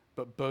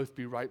 but both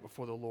be right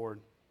before the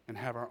Lord and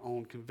have our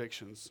own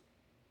convictions.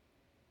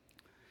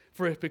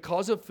 For if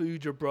because of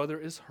food your brother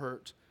is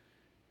hurt,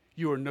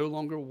 you are no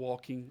longer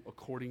walking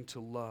according to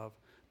love.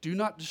 Do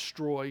not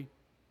destroy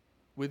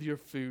with your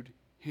food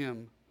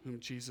him whom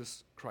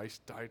Jesus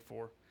Christ died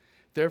for.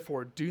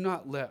 Therefore, do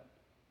not let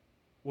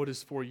what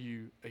is for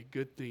you a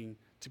good thing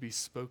to be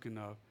spoken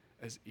of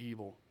as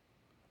evil.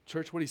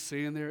 Church, what he's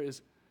saying there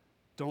is,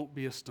 don't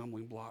be a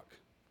stumbling block.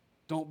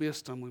 Don't be a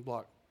stumbling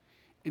block.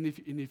 And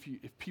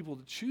if people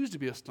choose to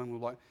be a stumbling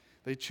block,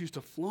 they choose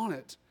to flaunt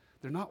it,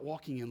 they're not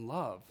walking in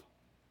love.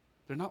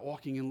 They're not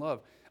walking in love.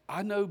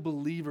 I know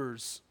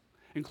believers,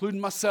 including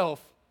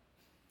myself,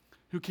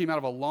 who came out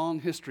of a long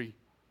history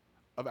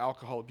of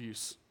alcohol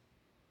abuse.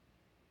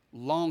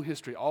 Long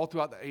history, all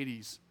throughout the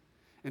 80s.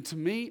 And to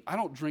me, I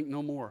don't drink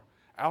no more.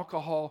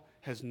 Alcohol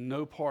has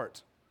no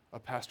part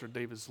of Pastor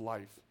David's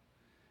life.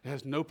 It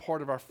has no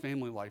part of our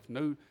family life.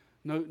 No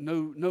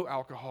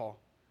alcohol.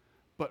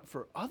 But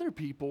for other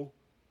people,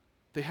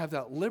 they have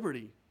that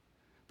liberty.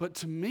 But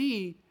to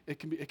me, it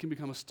can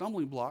become a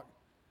stumbling block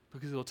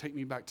because it'll take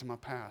me back to my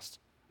past,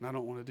 and I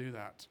don't want to do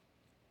that.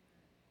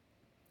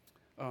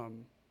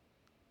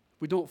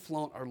 We don't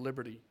flaunt our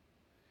liberty.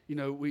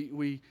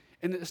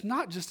 And it's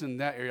not just in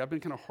that area. I've been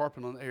kind of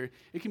harping on that area.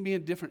 It can be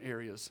in different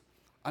areas.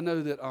 I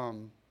know that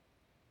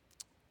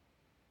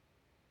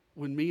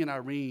when me and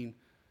Irene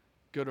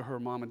go to her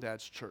mom and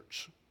dad's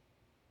church,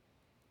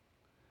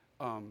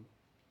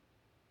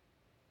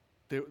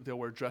 they'll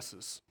wear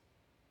dresses.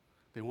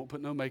 They won't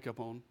put no makeup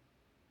on.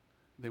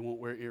 They won't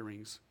wear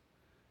earrings.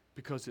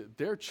 Because at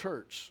their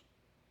church,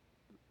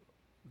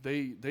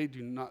 they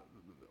do not,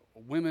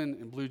 women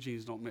in blue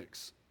jeans don't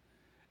mix.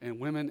 And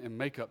women in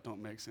makeup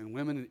don't mix. And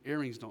women in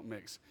earrings don't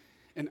mix.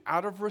 And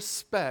out of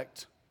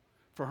respect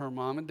for her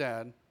mom and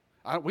dad,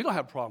 we don't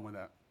have a problem with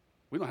that.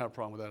 We don't have a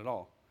problem with that at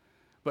all.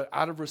 But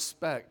out of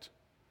respect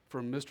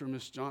for Mr. and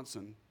Miss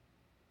Johnson,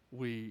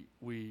 the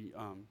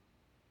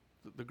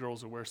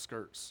girls will wear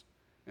skirts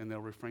and they'll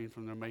refrain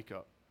from their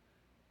makeup.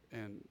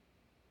 And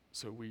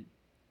so we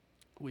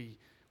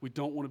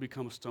don't want to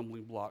become a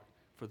stumbling block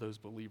for those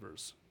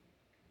believers.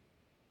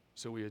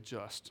 So we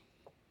adjust.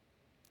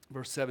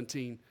 Verse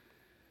 17,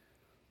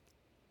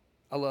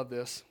 I love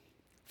this.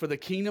 For the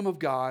kingdom of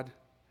God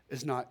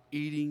is not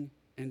eating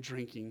and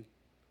drinking,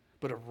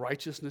 but of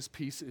righteousness,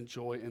 peace, and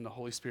joy in the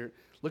Holy Spirit.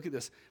 Look at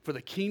this. For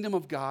the kingdom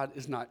of God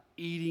is not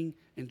eating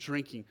and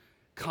drinking.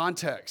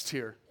 Context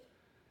here.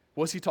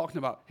 What's he talking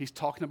about? He's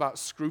talking about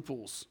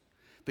scruples.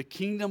 The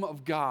kingdom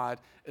of God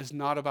is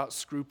not about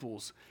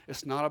scruples.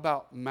 It's not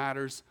about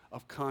matters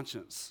of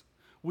conscience.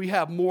 We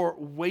have more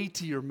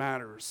weightier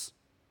matters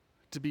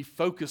to be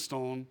focused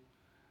on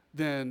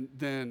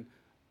than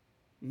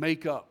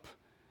makeup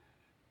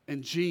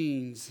and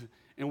jeans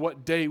and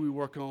what day we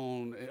work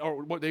on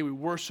or what day we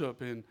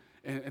worship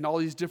and all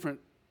these different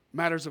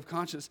matters of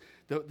conscience.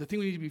 The thing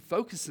we need to be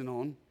focusing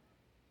on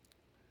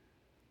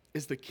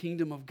is the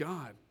kingdom of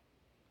God,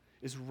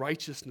 is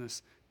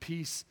righteousness,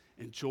 peace,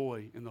 and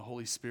joy in the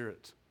Holy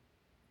Spirit.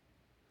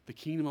 The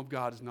kingdom of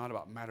God is not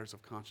about matters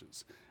of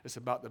conscience. It's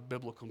about the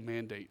biblical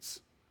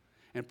mandates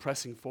and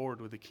pressing forward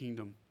with the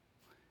kingdom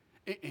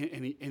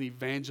and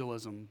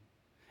evangelism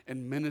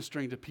and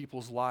ministering to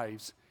people's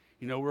lives.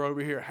 You know, we're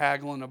over here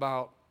haggling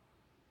about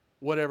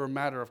whatever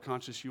matter of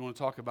conscience you want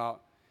to talk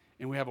about,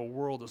 and we have a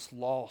world that's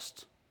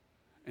lost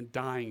and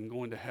dying and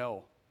going to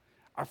hell.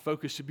 Our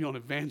focus should be on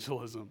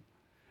evangelism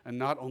and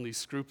not on these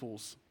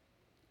scruples.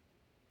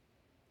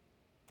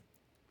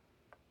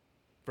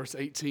 Verse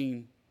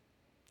 18,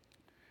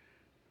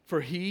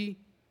 for he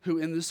who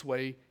in this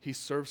way he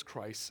serves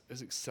Christ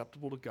is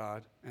acceptable to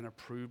God and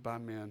approved by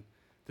men.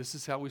 This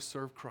is how we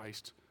serve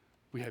Christ.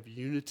 We have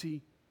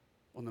unity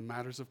on the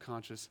matters of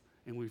conscience,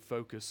 and we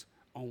focus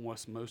on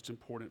what's most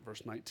important.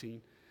 Verse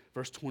 19.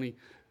 Verse 20,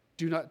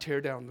 do not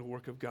tear down the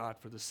work of God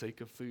for the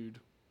sake of food.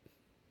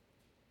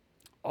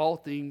 All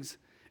things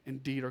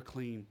indeed are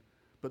clean,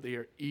 but they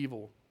are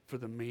evil for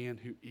the man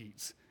who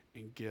eats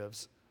and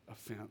gives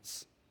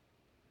offense.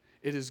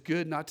 It is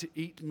good not to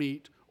eat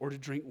meat or to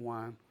drink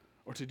wine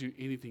or to do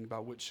anything by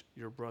which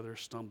your brother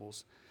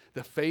stumbles.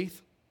 The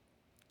faith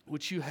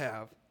which you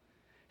have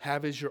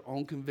as your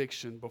own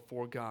conviction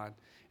before God,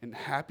 and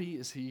happy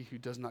is he who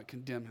does not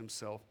condemn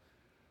himself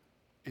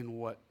in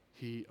what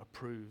he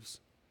approves.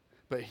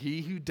 But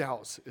he who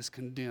doubts is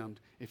condemned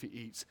if he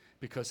eats,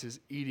 because his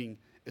eating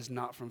is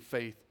not from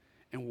faith,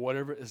 and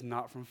whatever is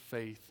not from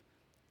faith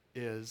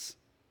is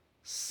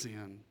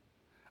sin.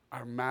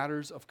 Our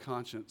matters of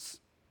conscience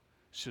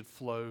should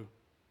flow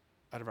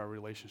out of our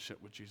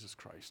relationship with Jesus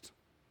Christ.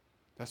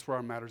 That's where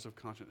our matters of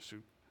conscience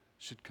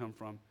should come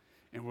from.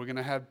 And we're going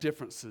to have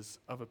differences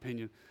of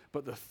opinion.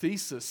 But the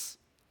thesis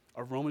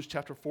of Romans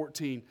chapter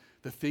 14,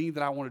 the thing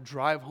that I want to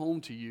drive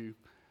home to you,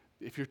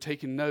 if you're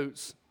taking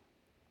notes,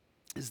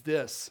 is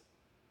this.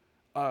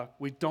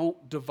 We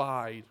don't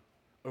divide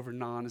over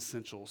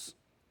non-essentials.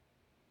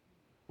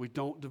 We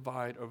don't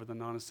divide over the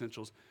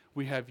non-essentials.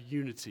 We have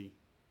unity.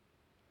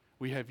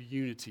 We have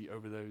unity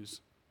over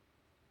those.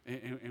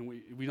 And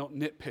we don't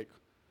nitpick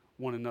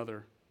one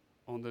another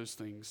on those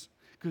things.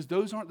 Because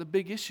those aren't the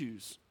big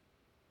issues.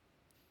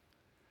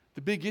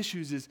 The big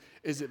issues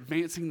is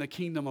advancing the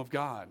kingdom of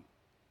God,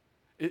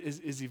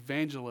 is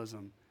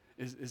evangelism,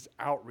 is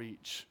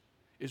outreach,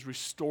 is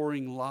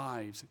restoring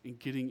lives and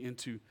getting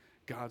into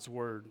God's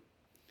word.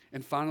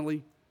 And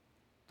finally,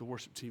 the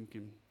worship team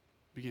can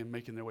begin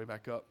making their way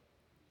back up.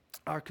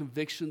 Our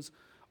convictions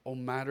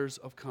on matters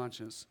of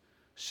conscience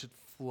should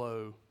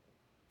flow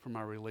from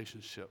our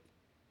relationship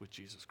with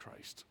Jesus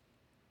Christ.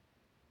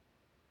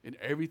 In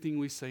everything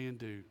we say and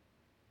do,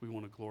 we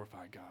want to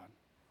glorify God.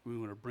 We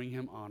want to bring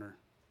him honor.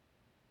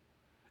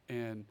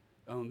 And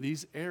on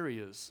these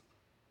areas,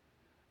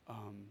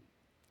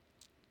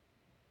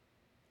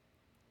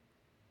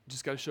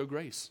 just got to show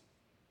grace.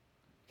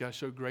 Got to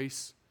show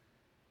grace,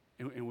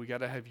 and we got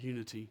to have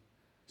unity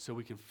so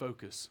we can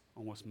focus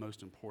on what's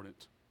most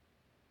important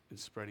in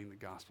spreading the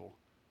gospel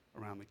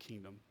around the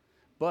kingdom.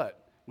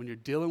 But when you're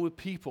dealing with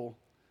people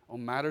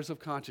on matters of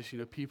conscience, you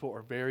know, people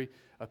are very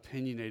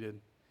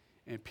opinionated,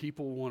 and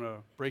people want to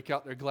break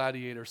out their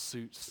gladiator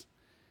suits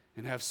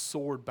and have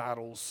sword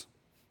battles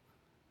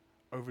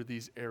over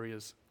these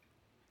areas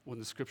when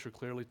the scripture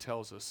clearly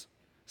tells us,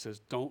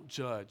 says, don't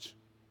judge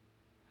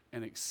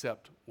and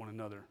accept one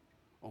another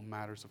on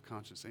matters of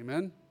conscience.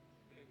 Amen?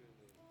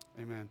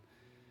 Amen.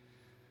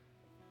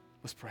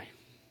 Let's pray.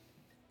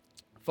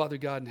 Father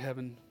God in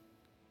heaven,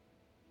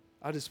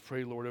 I just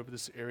pray, Lord, over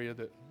this area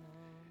that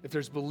if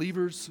there's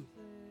believers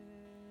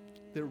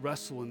that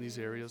wrestle in these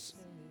areas,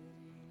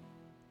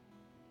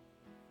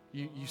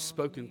 you've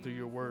spoken through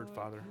your word,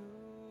 Father.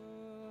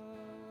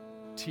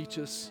 Teach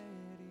us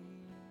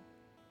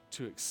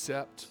to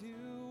accept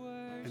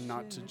and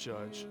not to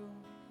judge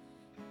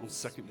on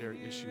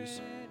secondary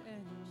issues.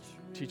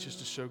 Teach us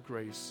to show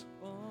grace.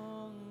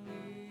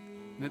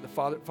 And at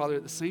Father,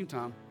 at the same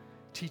time,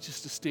 teach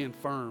us to stand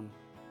firm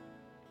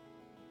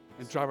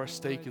and drive our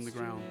stake in the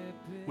ground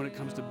when it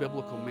comes to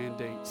biblical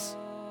mandates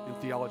and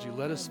theology.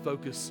 Let us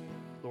focus,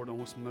 Lord, on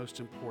what's most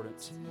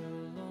important,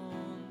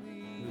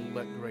 and then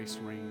let grace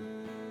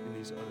reign in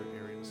these other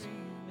areas.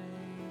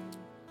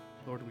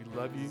 Lord, we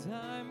love you,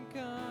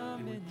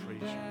 and we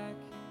praise you,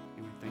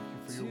 and we thank you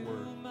for your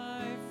word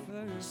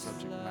on the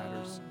subject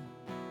matters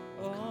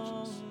of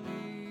conscience.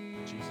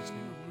 In Jesus'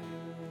 name I pray.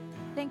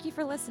 Amen. Thank you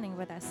for listening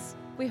with us.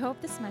 We hope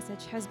this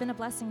message has been a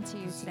blessing to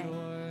you today.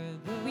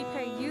 We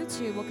pray you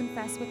too will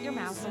confess with your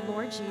mouth the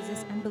Lord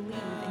Jesus and believe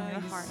in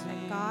your heart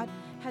that God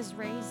has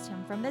raised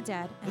him from the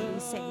dead and be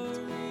saved.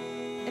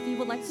 If you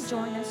would like to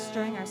join us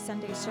during our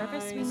Sunday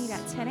service, we meet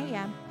at 10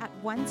 a.m. at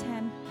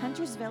 110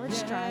 Hunters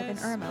Village Drive in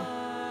Irmo.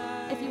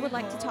 If you would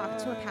like to talk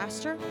to a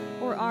pastor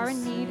or are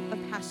in need of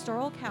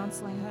pastoral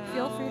counseling,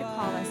 feel free to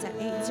call us at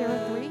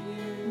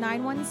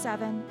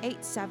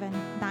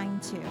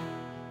 803-917-8792.